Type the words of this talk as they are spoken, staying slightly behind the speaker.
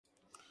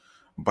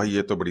भाई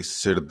ये तो बड़ी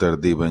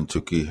सिरदर्दी बन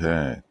चुकी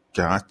है।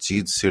 क्या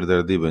चीज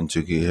सिरदर्दी बन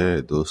चुकी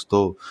है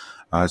दोस्तों।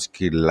 आज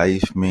की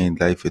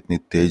लाइफ इतनी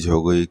तेज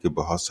हो गई कि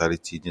बहुत सारी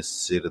चीजें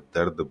सिर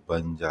दर्द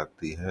बन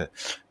जाती है।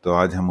 तो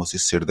आज हम उसी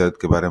सिर दर्द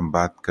के बारे में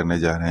बात करने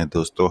जा रहे हैं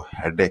दोस्तों,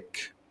 हेडेक।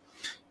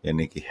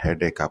 यानी कि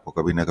हेडेक आपको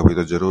कभी ना कभी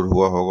तो जरूर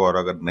हुआ होगा, और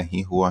अगर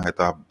नहीं हुआ है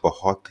तो आप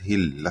बहुत ही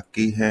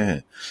लकी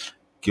हैं।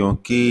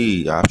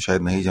 क्योंकि आप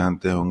शायद नहीं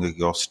जानते होंगे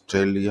कि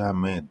ऑस्ट्रेलिया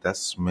में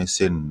 10 में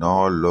से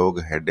 9 लोग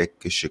हेडेक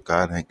के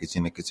शिकार हैं, किसी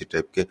न किसी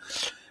टाइप के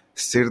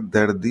सिर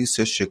दर्दी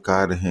से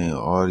शिकार हैं।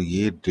 और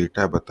ये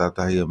डेटा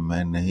बताता है, ये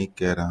मैं नहीं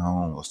कह रहा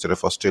हूँ।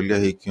 सिर्फ ऑस्ट्रेलिया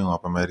ही क्यों,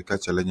 आप अमेरिका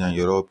चले जाएं,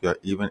 यूरोप या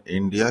इवन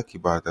इंडिया की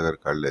बात अगर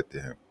कर लेते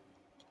हैं,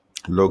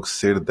 लोग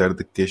सिर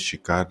दर्द के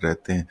शिकार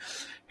रहते हैं।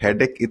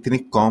 हेडेक इतनी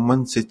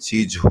कॉमन सी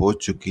चीज हो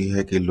चुकी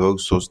है कि लोग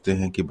सोचते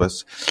हैं कि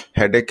बस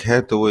हेडेक है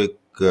तो वो एक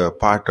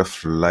पार्ट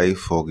ऑफ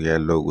लाइफ हो गया।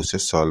 लोग उसे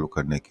सॉल्व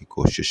करने की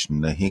कोशिश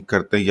नहीं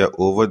करते, या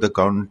ओवर द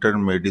काउंटर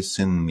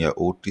मेडिसिन या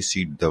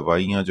ओटीसी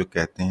दवाइयां जो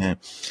कहते हैं,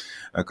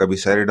 कभी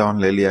सेरिडॉन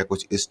ले लिया,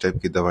 कुछ इस टाइप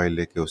की दवाई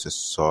लेके उसे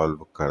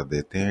सॉल्व कर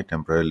देते हैं।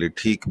 टेम्पररी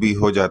ठीक भी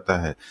हो जाता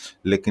है।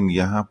 लेकिन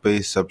यहाँ पे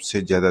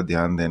सबसे ज्यादा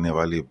ध्यान देने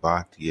वाली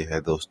बात यह है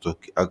दोस्तों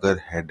कि अगर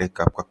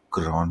हेडेक आपका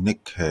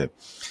क्रॉनिक है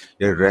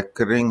या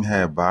रेकरिंग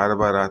है, बार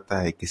बार आता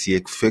है, किसी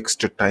एक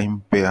फिक्स्ड टाइम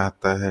पे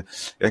आता है,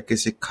 या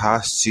किसी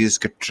खास चीज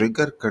के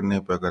ट्रिगर करने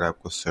पे अगर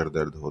आपको सर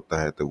दर्द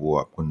होता है, तो वो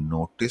आपको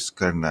नोटिस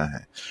करना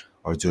है।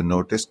 और जो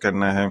नोटिस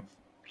करना है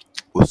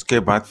उसके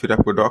बाद फिर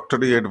आपको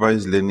डॉक्टरी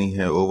एडवाइस लेनी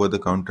है। ओवर द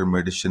काउंटर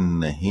मेडिसिन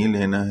नहीं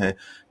लेना है,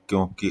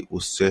 क्योंकि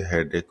उससे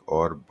हेडेक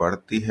और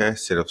बढ़ती है।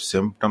 सिर्फ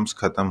सिम्टम्स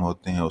खत्म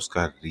होते हैं,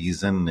 उसका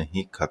रीजन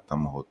नहीं खत्म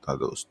होता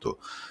दोस्तों।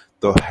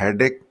 तो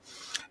हेडेक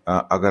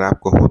अगर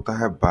आपको होता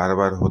है, बार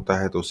बार होता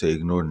है, तो उसे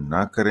इग्नोर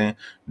ना करें।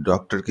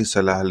 डॉक्टर की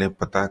सलाह लें,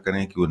 पता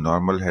करें कि वो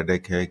नॉर्मल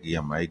हेडेक है कि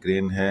या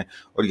माइग्रेन है।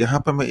 और यहाँ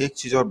पर मैं एक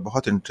चीज और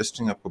बहुत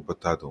इंटरेस्टिंग आपको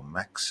बता दूं,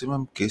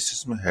 मैक्सिमम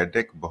केसेस में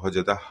हेडेक बहुत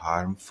ज्यादा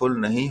हार्मफुल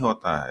नहीं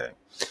होता है।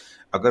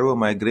 अगर वो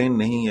माइग्रेन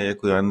नहीं है या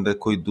कोई अंदर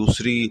कोई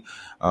दूसरी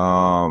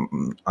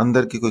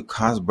अंदर की कोई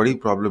खास बड़ी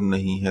प्रॉब्लम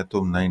नहीं है,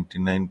 तो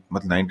 99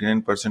 मतलब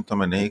 99% तो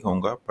मैं नहीं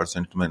कहूँगा,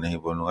 परसेंट में नहीं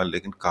बोलूँगा,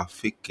 लेकिन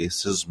काफ़ी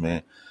केसेस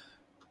में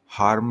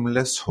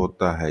हार्मलेस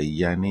होता है।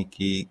 यानी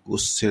कि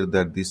उस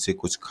सिरदर्दी से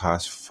कुछ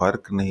खास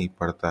फर्क नहीं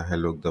पड़ता है।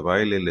 लोग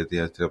दवाई ले लेते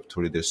हैं, सिर्फ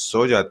थोड़ी देर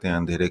सो जाते हैं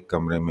अंधेरे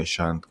कमरे में,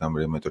 शांत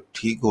कमरे में, तो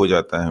ठीक हो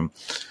जाता है।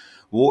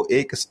 वो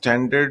एक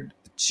स्टैंडर्ड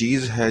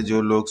चीज है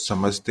जो लोग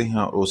समझते हैं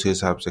और उस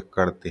हिसाब से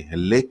करते हैं।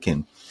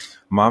 लेकिन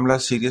मामला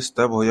सीरियस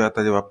तब हो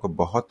जाता है जब आपको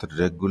बहुत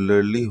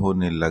रेगुलरली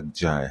होने लग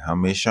जाए,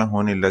 हमेशा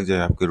होने लग जाए,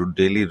 आपके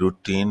डेली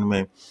रूटीन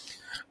में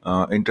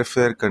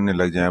इंटरफेयर करने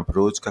लग जाए, आप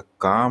रोज का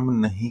काम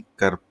नहीं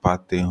कर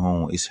पाते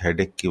हों इस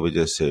हेडेक की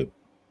वजह से,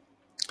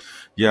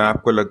 या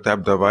आपको लगता है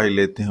आप दवाई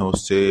लेते हैं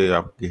उससे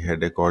आपकी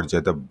हेडेक और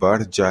ज्यादा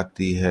बढ़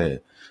जाती है,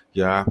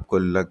 या आपको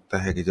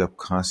लगता है कि जब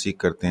खांसी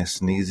करते हैं,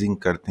 स्नीजिंग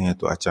करते हैं,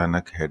 तो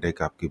अचानक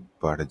हेडेक आपकी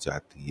बढ़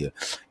जाती है,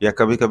 या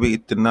कभी कभी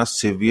इतना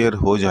सिवियर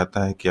हो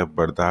जाता है कि आप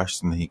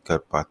बर्दाश्त नहीं कर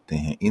पाते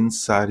हैं। इन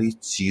सारी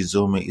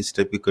चीजों में इस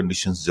टाइप की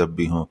कंडीशंस जब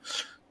भी हों,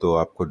 तो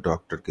आपको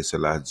डॉक्टर की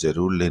सलाह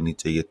जरूर लेनी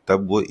चाहिए,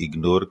 तब वो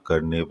इग्नोर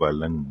करने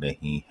वाला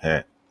नहीं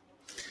है।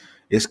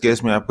 इस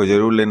केस में आपको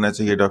जरूर लेना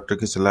चाहिए डॉक्टर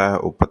की सलाह।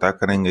 वो पता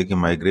करेंगे कि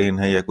माइग्रेन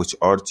है या कुछ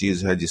और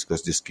चीज है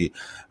जिसकी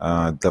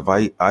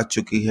दवाई आ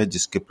चुकी है,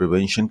 जिसके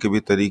प्रिवेंशन के भी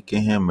तरीके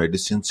हैं,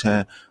 मेडिसिन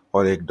हैं,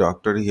 और एक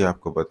डॉक्टर ही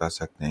आपको बता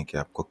सकते हैं कि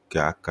आपको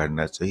क्या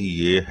करना चाहिए।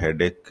 ये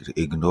हेडेक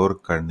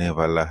इग्नोर करने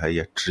वाला है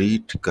या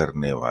ट्रीट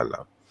करने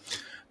वाला।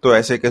 तो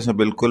ऐसे केस में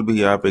बिल्कुल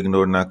भी आप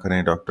इग्नोर ना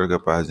करें, डॉक्टर के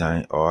पास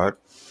जाएं और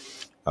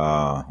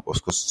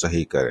उसको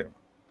सही करें।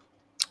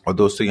 और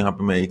दोस्तों यहाँ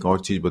पे मैं एक और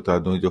चीज बता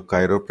दूं, जो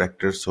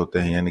कायरोप्रैक्टर्स होते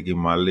हैं, यानी कि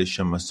मालिश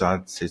या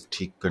मसाज से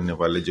ठीक करने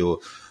वाले जो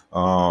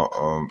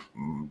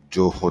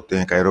होते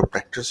हैं,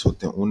 कायरोप्रैक्टर्स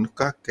होते हैं,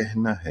 उनका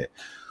कहना है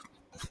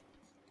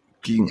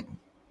कि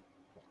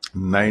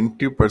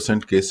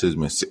 90% केसेस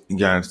में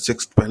या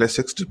पहले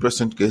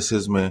 60%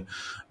 केसेस में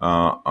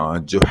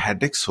जो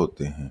हेडेक्स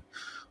होते हैं,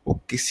 वो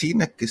किसी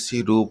न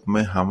किसी रूप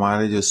में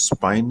हमारे जो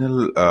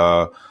स्पाइनल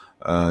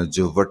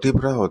जो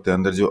वर्टिब्रा होते हैं,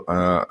 अंदर जो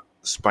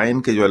स्पाइन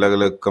के जो अलग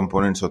अलग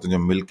कंपोनेंट्स होते हैं,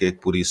 जो मिलके एक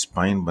पूरी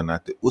स्पाइन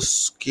बनाते,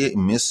 उसके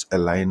मिस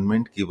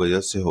अलाइनमेंट की वजह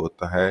से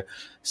होता है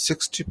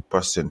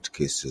 60%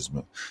 केसेस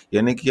में।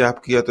 यानी कि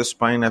आपकी या तो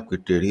स्पाइन आपकी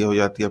टेढ़ी हो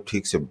जाती है, आप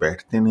ठीक से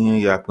बैठते नहीं है,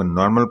 या आपका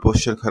नॉर्मल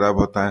पोस्चर खराब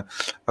होता है।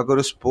 अगर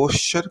उस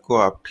पोस्चर को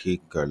आप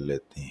ठीक कर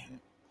लेते हैं,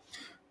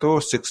 तो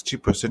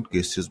 60%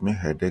 केसेस में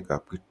हेडेक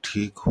आपकी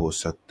ठीक हो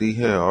सकती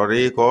है। और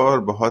एक और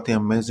बहुत ही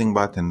अमेजिंग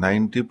बात है,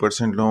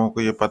 90% लोगों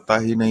को ये पता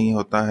ही नहीं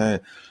होता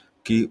है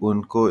कि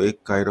उनको एक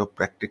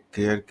कायरोप्रैक्टिक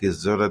केयर की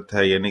जरूरत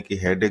है। यानी कि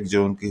हेडेक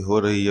जो उनकी हो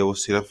रही है, वो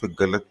सिर्फ एक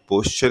गलत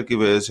पोस्चर की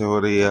वजह से हो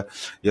रही है,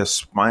 या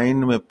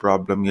स्पाइन में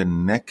प्रॉब्लम, या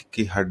नेक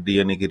की हड्डी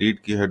यानी कि रीढ़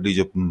की हड्डी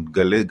जो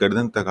गले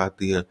गर्दन तक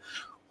आती है,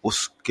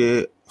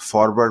 उसके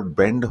फॉरवर्ड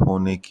बेंड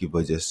होने की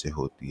वजह से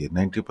होती है।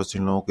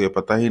 90% लोगों को ये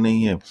पता ही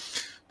नहीं है।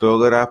 तो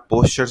अगर आप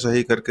पोस्चर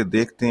सही करके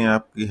देखते हैं,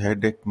 आपकी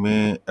हेडेक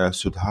में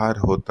सुधार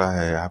होता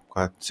है,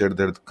 आपका सिर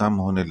दर्द कम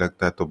होने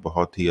लगता है, तो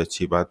बहुत ही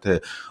अच्छी बात है।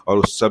 और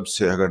उस सब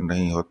से अगर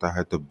नहीं होता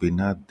है तो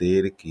बिना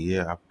देर किए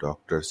आप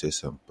डॉक्टर से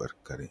संपर्क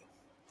करें।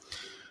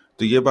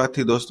 तो ये बात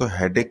थी दोस्तों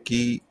हेडेक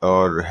की।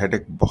 और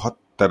हेडेक बहुत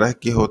तरह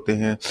के होते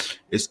हैं।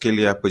 इसके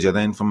लिए आपको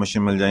ज़्यादा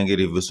इन्फॉर्मेशन मिल जाएंगी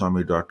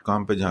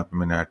reviewswami.com पे, जहाँ पे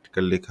मैंने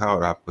आर्टिकल लिखा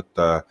और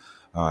आपको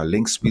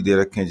लिंक्स भी दे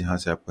रखे हैं जहाँ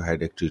से आपको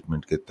हेडेक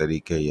ट्रीटमेंट के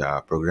तरीके या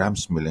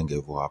प्रोग्राम्स मिलेंगे,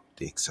 वो आप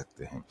देख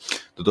सकते हैं।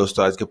 तो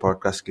दोस्तों आज के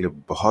पॉडकास्ट के लिए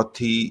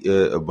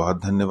बहुत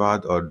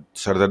धन्यवाद। और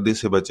सरदर्दी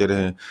से बचे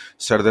रहें।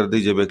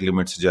 सरदर्दी जब एक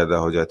लिमिट से ज़्यादा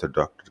हो जाए तो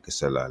डॉक्टर की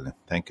सलाह लें।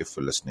 Thank you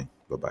for listening.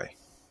 Bye bye.